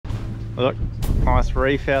Look, nice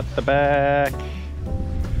reef out the back.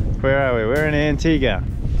 Where are we? We're in Antigua.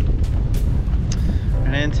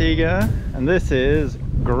 And this is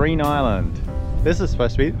Green Island. This is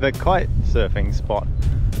supposed to be the kite surfing spot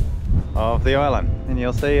of the island. And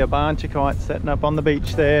you'll see a bunch of kites setting up on the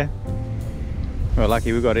beach there. We're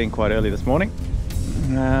lucky we got in quite early this morning.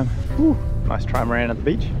 Nice tram around at the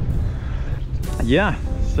beach. Yeah,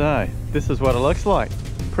 so this is what it looks like.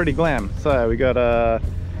 Pretty glam. So we got a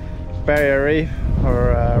barrier reef, or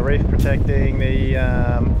a reef protecting the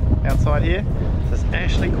outside here. So it's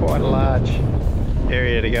actually quite a large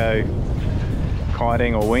area to go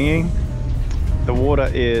kiting or winging. The water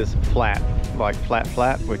is flat, like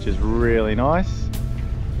flat, which is really nice.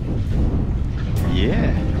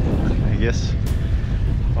 Yeah, I guess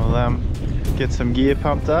we'll get some gear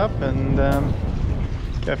pumped up and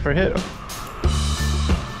go for a hit.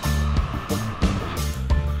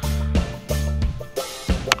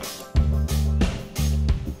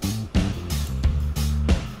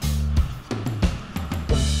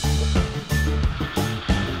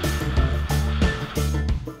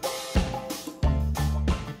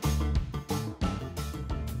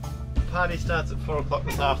 Party starts at 4 o'clock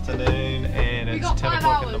this afternoon and it's 10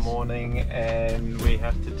 o'clock in the morning, and we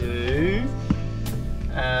have to do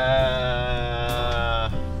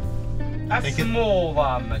a small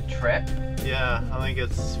trip. Yeah, I think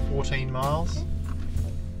it's 14 miles.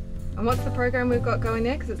 And what's the program we've got going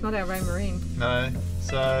there? Because it's not our Raymarine. No,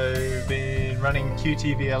 so we've been running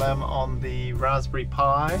QTVLM on the Raspberry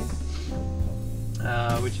Pi,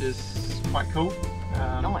 which is quite cool.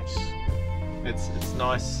 Nice. It's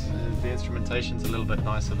nice. The instrumentation's a little bit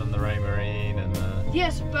nicer than the Raymarine and the...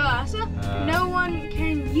 Yes, but no one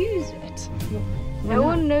can use it. No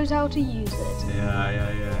one knows how to use it. Yeah.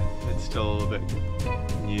 It's still a bit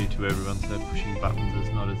new to everyone, so pushing buttons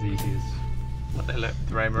is not as easy as what they let with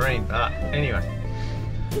the Raymarine. But anyway,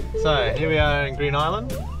 so here we are in Green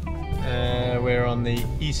Island. We're on the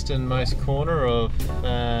easternmost corner of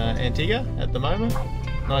Antigua at the moment.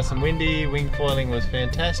 Nice and windy. Wing foiling was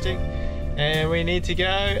fantastic. And we need to go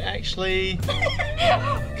actually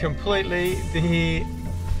completely the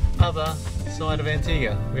other side of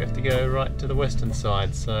Antigua. We have to go right to the western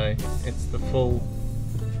side, so it's the full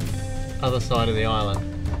other side of the island.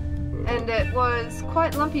 And it was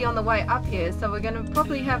quite lumpy on the way up here, so we're going to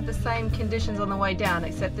probably have the same conditions on the way down,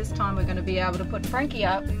 except this time we're going to be able to put Frankie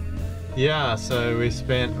up. Yeah, so we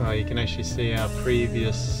spent, well, you can actually see our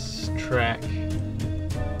previous track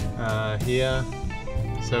here.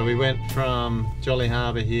 So we went from Jolly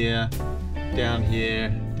Harbour here, down here,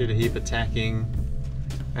 did a heap of tacking,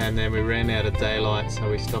 and then we ran out of daylight, so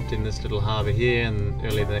we stopped in this little harbour here, and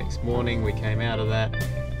early the next morning we came out of that.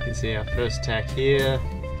 You can see our first tack here,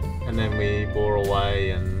 and then we bore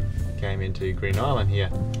away and came into Green Island here.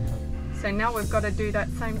 So now we've got to do that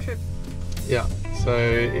same trip. Yeah, so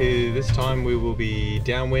this time we will be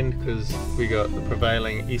downwind because we got the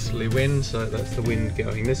prevailing easterly wind, so that's the wind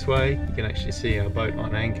going this way. You can actually see our boat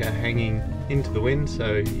on anchor hanging into the wind,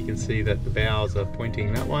 so you can see that the bows are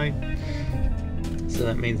pointing that way. So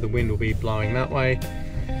that means the wind will be blowing that way,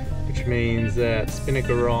 which means that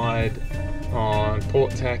spinnaker ride on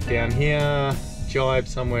port tack down here, jibe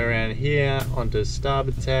somewhere around here onto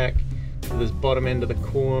starboard tack to this bottom end of the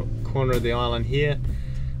corner of the island here.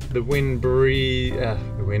 The wind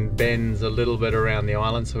bends a little bit around the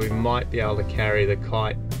island, so we might be able to carry the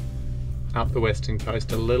kite up the western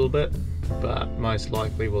coast a little bit, but most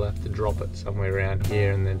likely we'll have to drop it somewhere around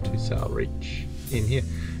here and then two sail reach in here.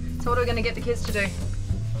 So what are we going to get the kids to do?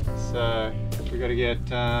 So we've got to get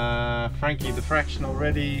Frankie the fractional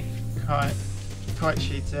ready, kite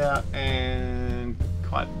sheets out and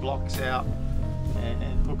kite blocks out,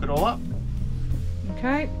 and hook it all up.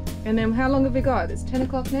 Okay, and then how long have we got? It's 10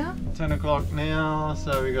 o'clock now? 10 o'clock now,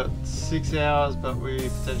 so we got 6 hours, but we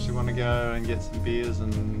potentially want to go and get some beers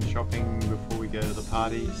and shopping before we go to the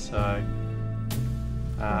party, so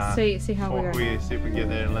see how we go. See if we can get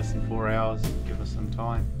there in less than 4 hours, give us some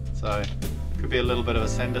time. So could be a little bit of a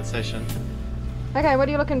send it session. Okay, what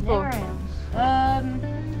are you looking for?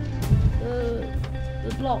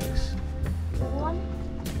 The blocks. One.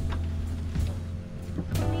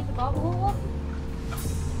 Need the bubble.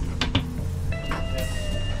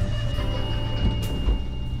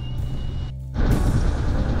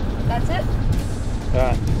 That's it.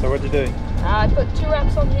 Alright, so what'd you do? I put 2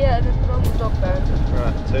 wraps on here and then put on the dog bone.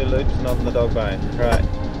 Right, 2 loops and on the dog bone. Right.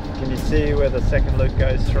 Can you see where the second loop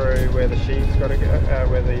goes through, where the sheath's got to go,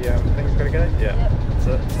 where the thing's got to go? Yeah. Yep. That's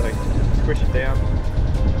it. So just squish it down.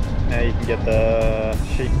 Now you can get the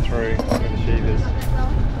sheath through where the sheath is.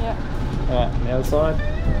 Yeah. Alright, on the other side.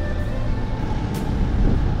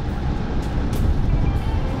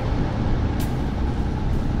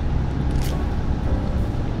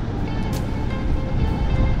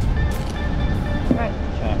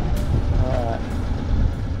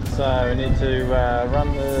 need to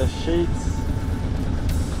run the sheets.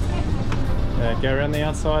 Go around the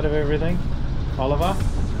outside of everything. Oliver?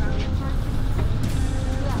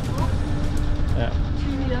 Yeah.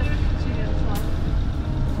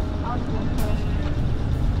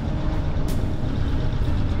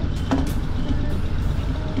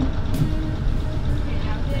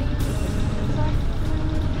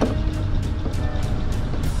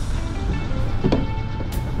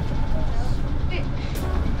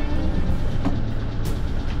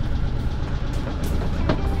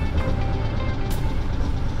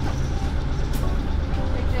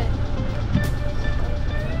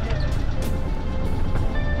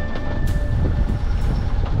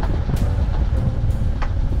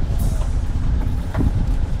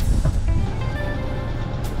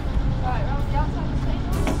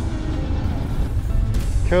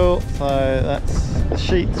 Cool, so that's the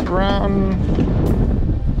sheets run.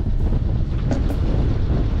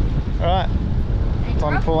 Alright,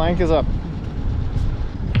 time to pull anchors up.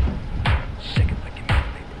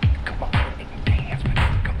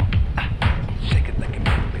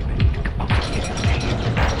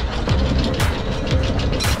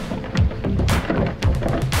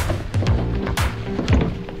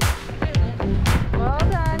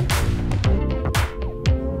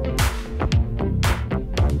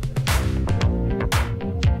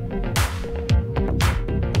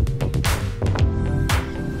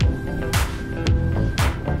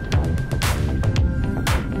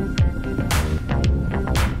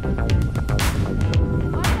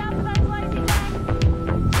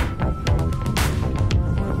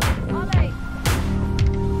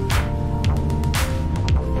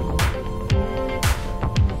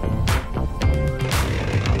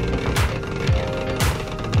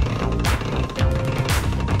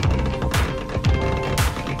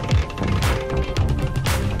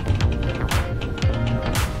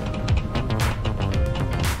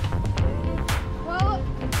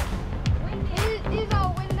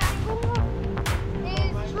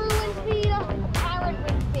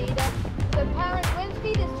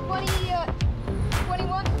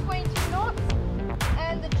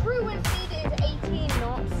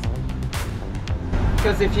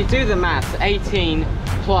 Because if you do the maths, 18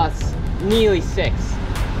 plus nearly 6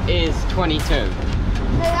 is 22. So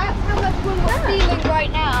that's how much wind we're feeling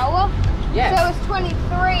right now. Yes. So it's 23,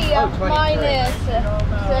 23. minus 6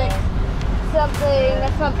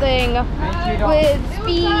 something with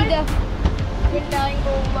speed, wind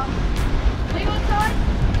angle.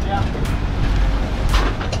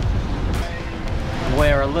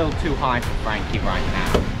 We're a little too high for Frankie right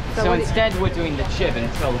now. So instead we're doing the jib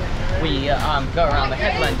until we go around the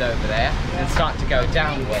headland over there and start to go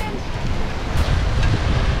downwind.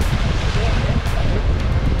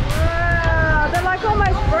 Wow, they're like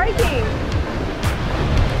almost breaking.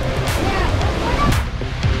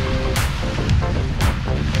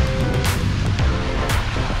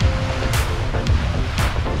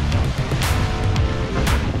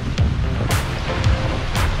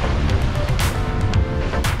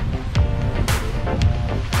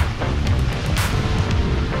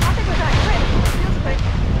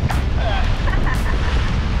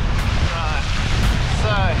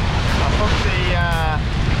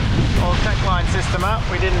 System up.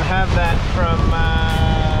 We didn't have that from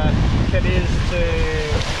kiddos to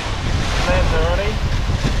sleds already.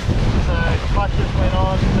 So clutches went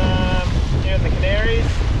on here in the Canaries.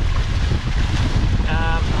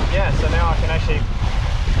 Yeah, so now I can actually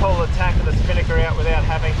pull the tack of the spinnaker out without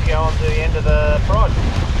having to go onto the end of the prod.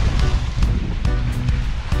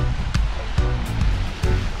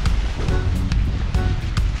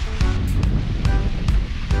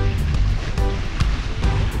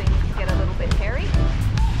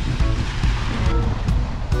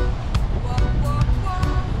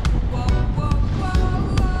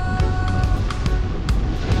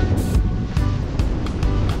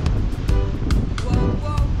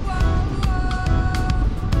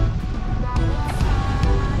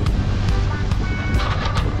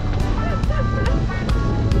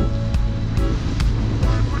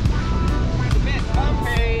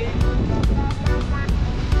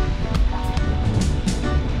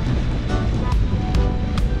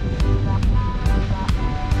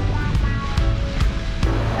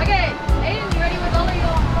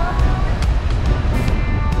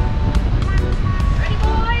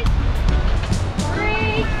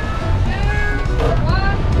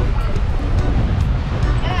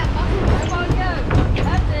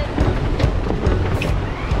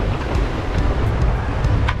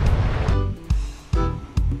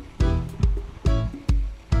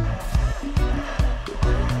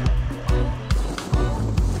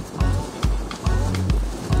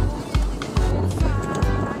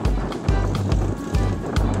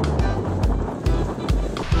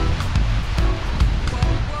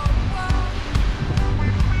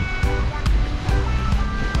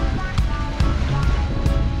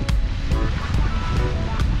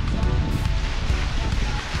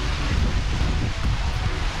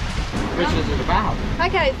 Which is it about?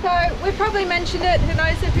 Okay, so we've probably mentioned it. Who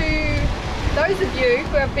knows if those of you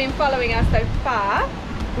who have been following us so far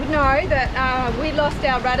would know that we lost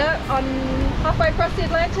our rudder on halfway across the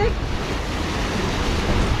Atlantic.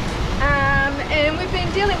 And we've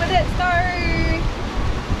been dealing with it, so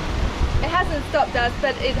it hasn't stopped us,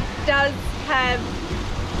 but it does have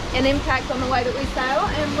an impact on the way that we sail,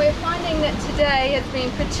 and we're finding that today has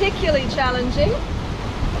been particularly challenging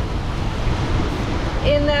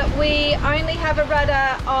in that we only have a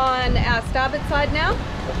rudder on our starboard side now,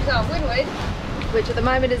 which is our windward, which at the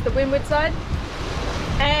moment is the windward side,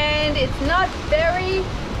 and it's not very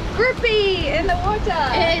grippy in the water.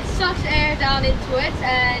 It sucks air down into it,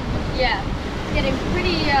 and yeah, it's getting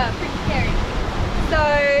pretty scary. So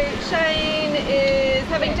Shane is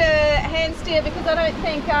having to hand steer because I don't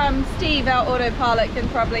think Steve, our autopilot, can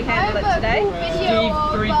probably handle it today. Steve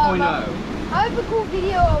 3.0. I have a cool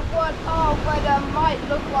video of what our weather might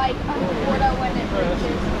look like underwater when it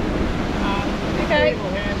reaches. Okay.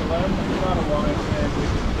 People handle them, otherwise we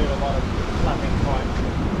can do a lot of flapping kites.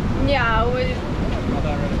 Yeah, I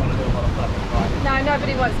don't really want to do a lot of flapping kites. no,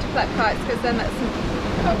 nobody wants to flap kites because then that's...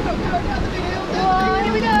 Go, down the big hill. Oh,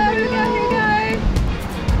 here we go, Here we go, here we go.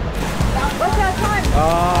 What's our time?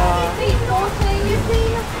 15, 14, 15.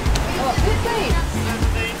 Oh, 15.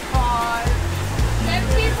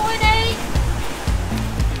 17.8.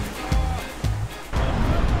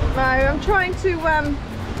 No, I'm trying to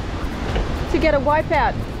get a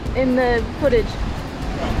wipeout in the footage.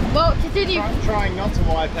 Well, continue. I'm trying not to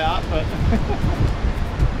wipe out, but...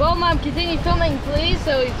 Well, Mum, continue filming, please,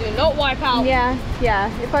 so we do not wipe out. Yeah.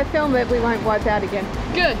 If I film it, we won't wipe out again.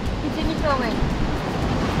 Good. Continue filming.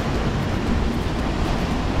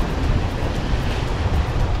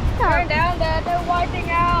 Turn down, Dad. No wiping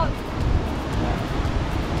out.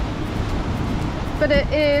 But it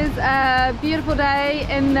is a beautiful day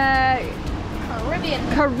in the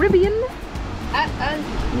Caribbean,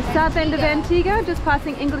 south end of Antigua, just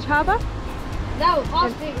passing English Harbour. Now we're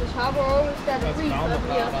past the English Harbour, almost at a reef over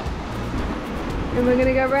here. And we're going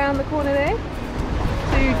to go around the corner there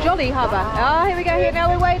to Jolly Harbour. Oh, here we go. Here now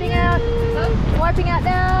we're wading out, wiping out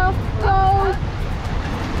now.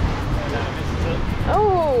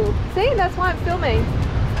 Oh, see, that's why I'm filming.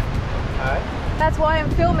 That's why I'm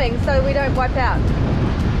filming, so we don't wipe out.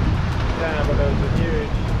 Yeah, but there was a huge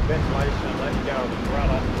ventilation and let you go with the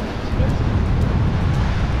rudder.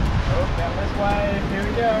 Oh, down this way. Here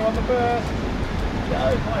we go on the burst. Go,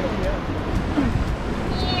 Paikea.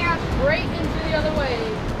 Yeah, straight into the other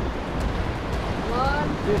wave.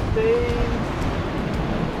 15.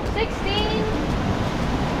 16.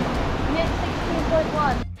 Mid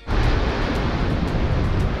 16.1.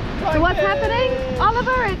 So what's happening,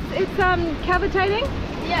 Oliver? It's cavitating.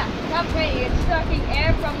 Yeah, cavitating. It's sucking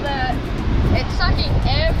air from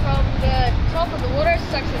the top of the water,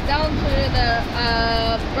 sucks it down to the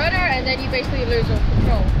rudder, and then you basically lose all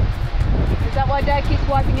control. Is that why Dad keeps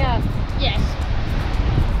wiping out? Yes.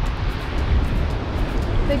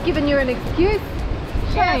 They've given you an excuse,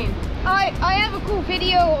 Shane. Yeah, I have a cool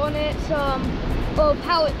video on it of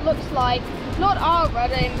how it looks like. Not our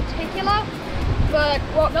rudder in particular, but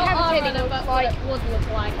what cavitating looks like. What it would look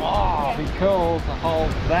like. Oh, it'd be cool to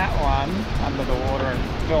hold that one under the water and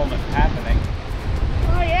film it happening.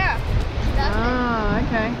 Oh yeah. Ah,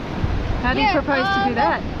 okay. How do you propose to do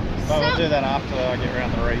that? But we'll do that after I get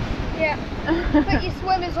around the reef. Yeah. Put your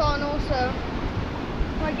swimmers on also.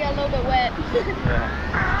 Might get a little bit wet.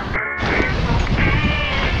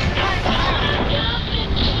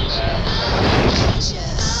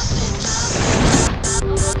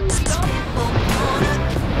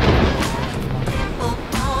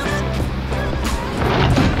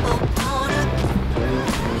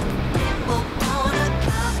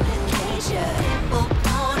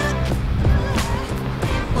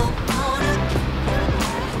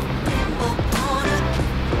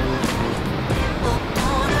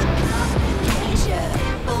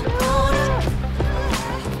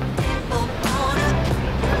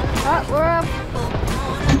 We're up.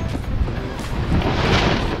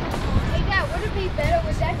 Hey Dad, would it be better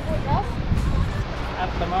with that foot off?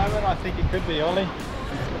 At the moment, I think it could be Ollie.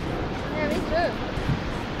 Yeah, me too.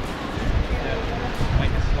 Yeah.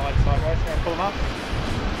 Make a slide sideways. Can I pull them up?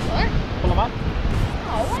 What? Pull them up.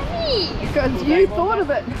 Oh, why me? Because you thought of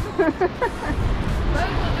it. Both or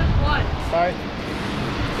just one? Both.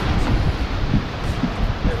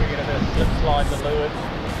 Then we're going to slip slide the lures.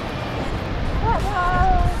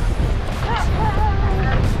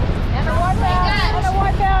 And a wipeout. And a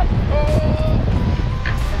wipeout.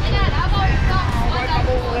 Hey Dad, how about you stop?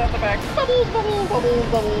 Bubbles out the back. Bubbles, bubbles, bubbles,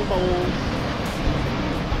 bubbles, bubbles.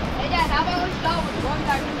 Hey Dad, how about we So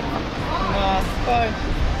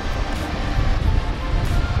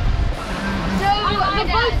the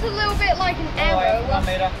boat's a little bit like an arrow. 1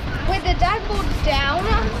 meter. With the dagboard down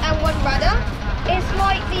and one rudder, it's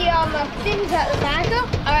like the fins at the back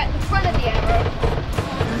are at the front of the arrow.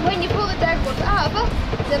 When you pull the dagboard up,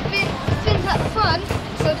 the fins at the front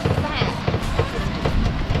go to the back.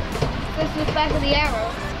 Goes to the back of the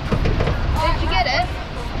arrow. Did you get it?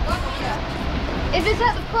 If it's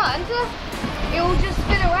at the front, it will just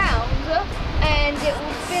spin around and it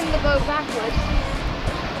will spin the boat backwards.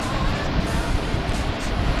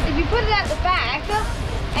 If you put it at the back,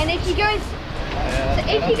 and if you're going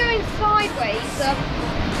sideways,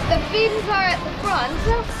 the fins are at the front,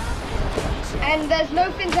 and there's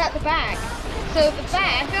no fins at the back. So the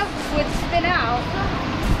back would spin out.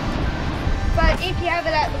 But if you have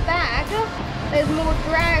it at the back, there's more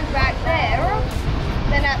drag back there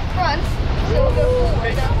than at the front, so it'll go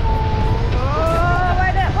forward. Oh,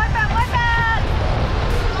 wait up, wait back, wait back!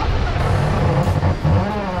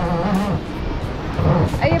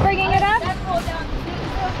 Are you bringing it up?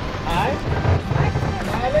 Aye.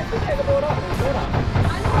 Let's get the board up.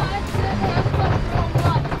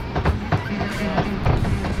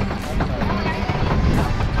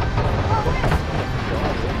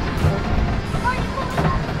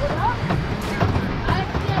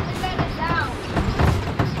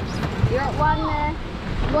 You're at 1 there.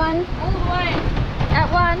 1. All the way. At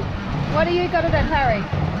 1. What do you got it at, Harry?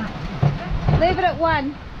 Leave it at 1.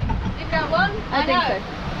 Leave it at 1? I think so.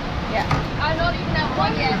 Yeah. I'm not even at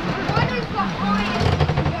 1 yet. 1 is the highest you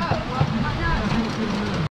can go. I know.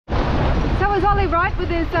 So was Ollie right with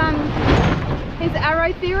his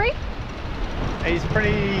arrow theory? He's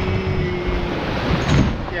pretty,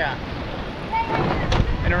 yeah,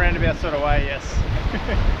 in a roundabout sort of way, yes.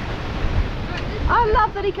 I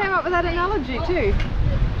love that he came up with that analogy too.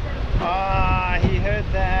 He heard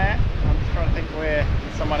that. I'm just trying to think where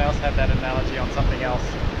someone else had that analogy on something else.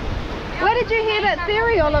 Where did you hear that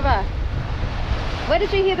theory, Oliver? Where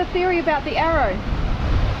did you hear the theory about the arrow?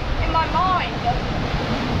 In my mind.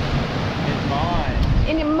 In mine.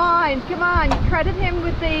 In your mind, come on, you credit him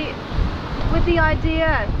with the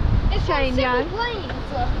idea. It's Shane from Young. Simple Planes.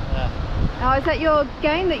 Yeah. Oh, is that your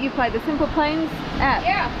game that you play, the Simple Planes app?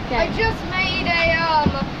 Yeah, game? I just made a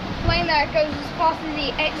plane that goes as fast as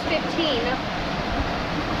the X-15.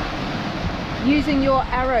 Using your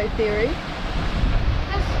arrow theory.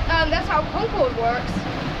 That's how Concorde works.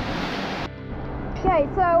 Okay,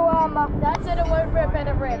 so Dad said it won't rip and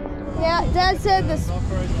it ripped. yeah, Dad said this.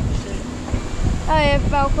 Velcro's on the sheet. Oh yeah,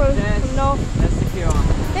 Velcro from North. That's secure.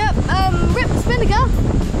 Yep, ripped spinnaker.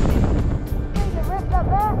 Ripped up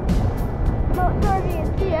there. Not sure if you can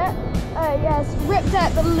see it. Oh yes, ripped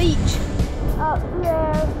at the leech. Up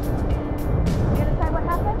there. You gonna say what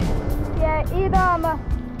happened? Yeah,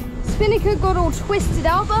 it spinnaker got all twisted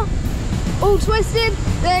up. All twisted,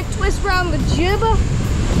 then twist around the jib.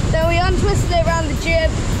 Then we untwisted it around the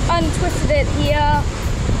jib, untwisted it here,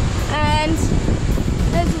 and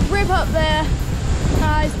there's a rib up there.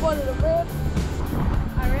 I spotted a rib.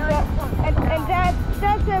 I really And Dad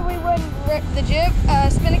said we wouldn't rip the jib,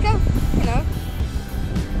 spinnaker, you know.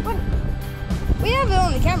 We have it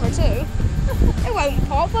on the camera too. It won't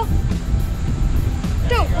pop.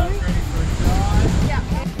 Don't worry. Yeah.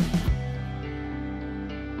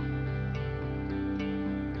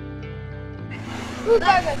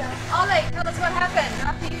 Ollie, tell us what happened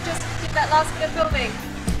after you just did that last bit of filming.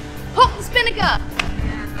 Pop the spinnaker!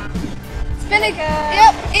 Spinnaker!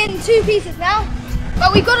 Yep, in 2 pieces now.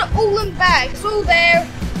 But we got it all in bags, it's all there.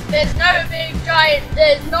 There's no big giant,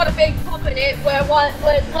 there's not a big pop in it. We're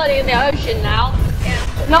flooding in the ocean now.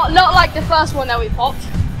 Yeah. Not like the first one that we popped.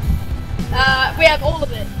 We have all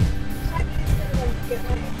of it.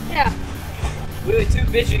 Yeah. We were too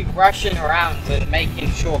busy rushing around and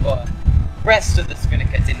making sure the rest of the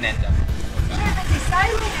spinnaker didn't end up.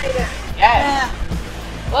 Yes.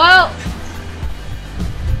 Well,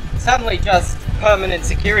 Suddenly just permanent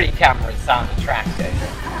security cameras sound attractive.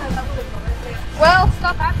 well,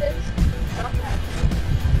 stuff happens.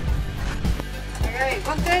 Okay,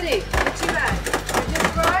 1:30. What you at? You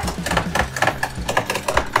just arrived?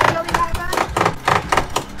 Jolly Harbour?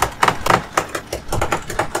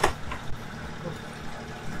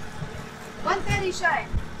 Shane.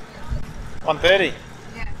 1:30.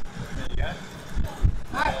 Yeah. There you go.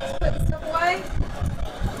 Alright, let's put the stuff away.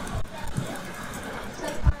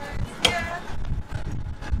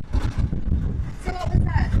 So what was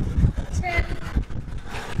that? 10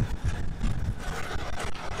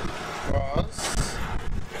 Was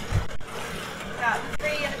about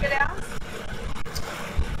 3 and a bit hours.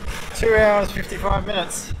 2 hours 55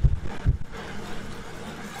 minutes.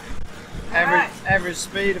 Average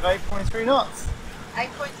speed of 8.3 knots.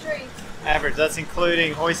 8.3. Average, that's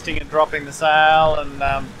including hoisting and dropping the sail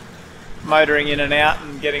and motoring in and out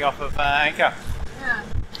and getting off of anchor. Yeah.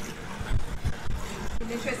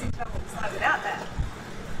 It's interesting to know what was like without that.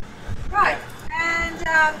 Right, and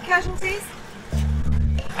casualties?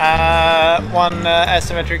 One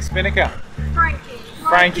asymmetric spinnaker. Frankie.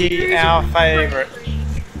 Frankie, our favourite.